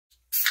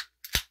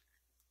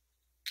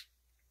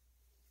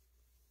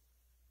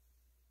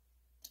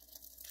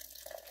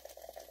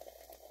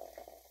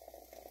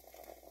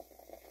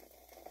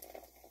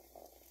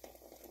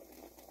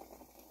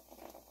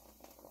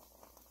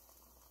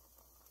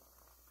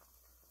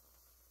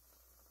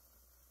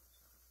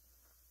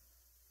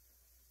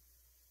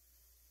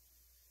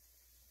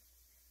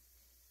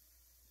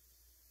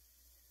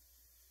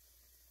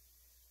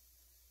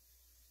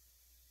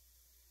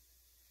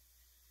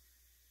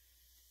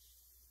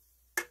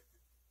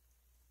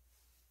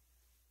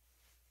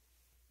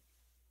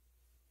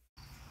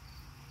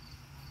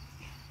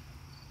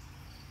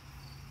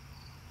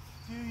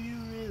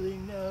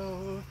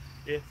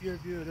If you're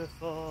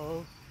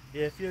beautiful,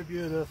 if you're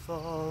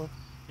beautiful,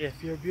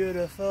 if you're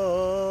beautiful.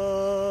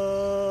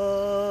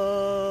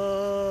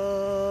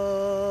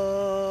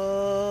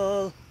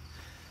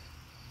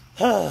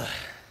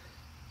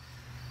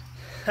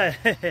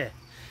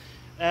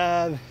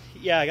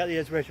 Yeah, I got the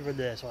inspiration for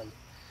this one.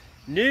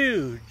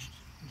 New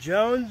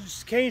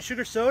Jones cane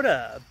sugar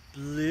soda,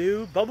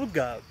 blue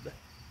bubblegum.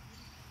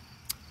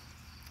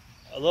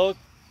 A little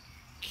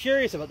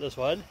curious about this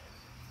one.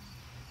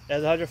 It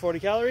has 140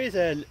 calories,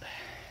 and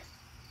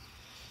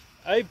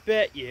I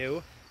bet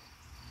you,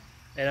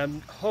 and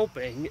I'm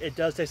hoping it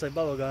does taste like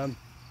bubblegum.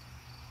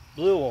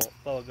 Blue won't,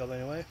 bubblegum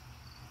anyway.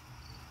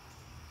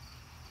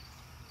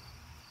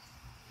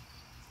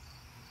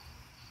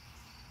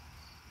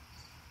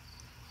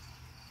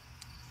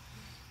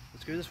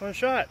 Let's give this one a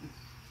shot.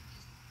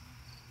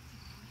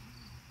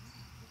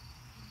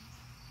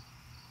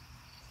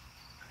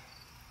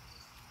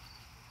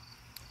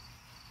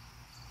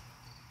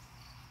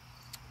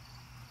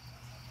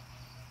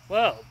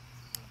 Well,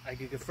 I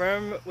can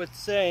confirm with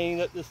saying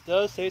that this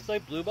does taste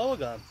like blue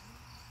bubblegum.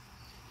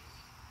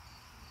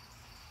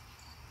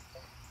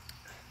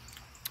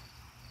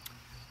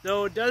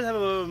 Though it does have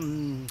a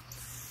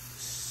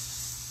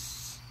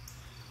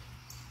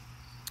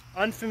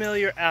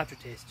unfamiliar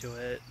aftertaste to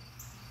it.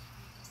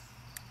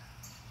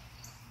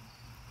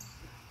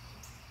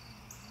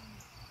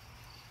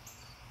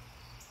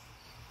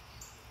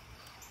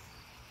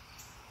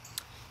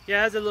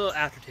 Yeah, it has a little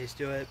aftertaste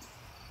to it.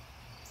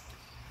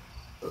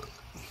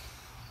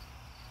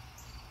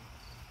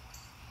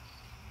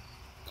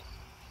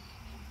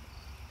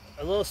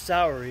 A little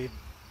soury.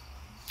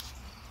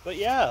 But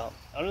yeah,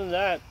 other than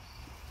that,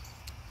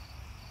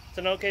 it's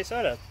an okay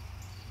soda.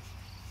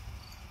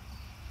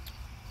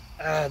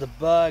 Ah, the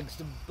bugs,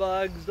 the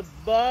bugs, the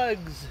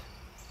bugs.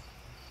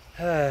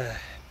 They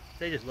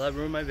just love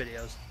ruining my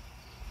videos.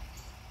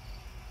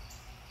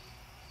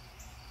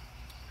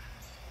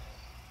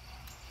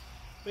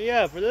 But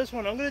yeah, for this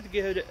one, I'm going to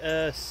give it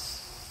a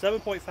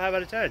 7.5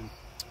 out of 10.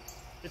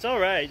 It's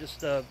alright,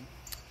 just a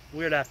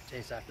weird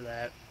aftertaste after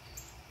that.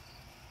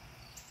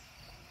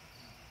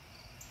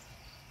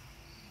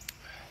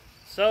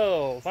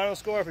 So, final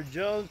score for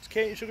Jones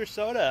Cane Sugar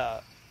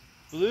Soda,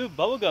 Blue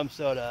Bubblegum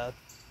Soda,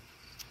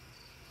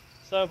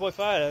 7.5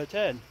 out of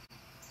 10.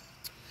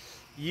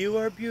 You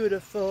are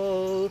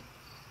beautiful.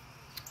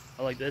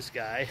 I like this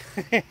guy.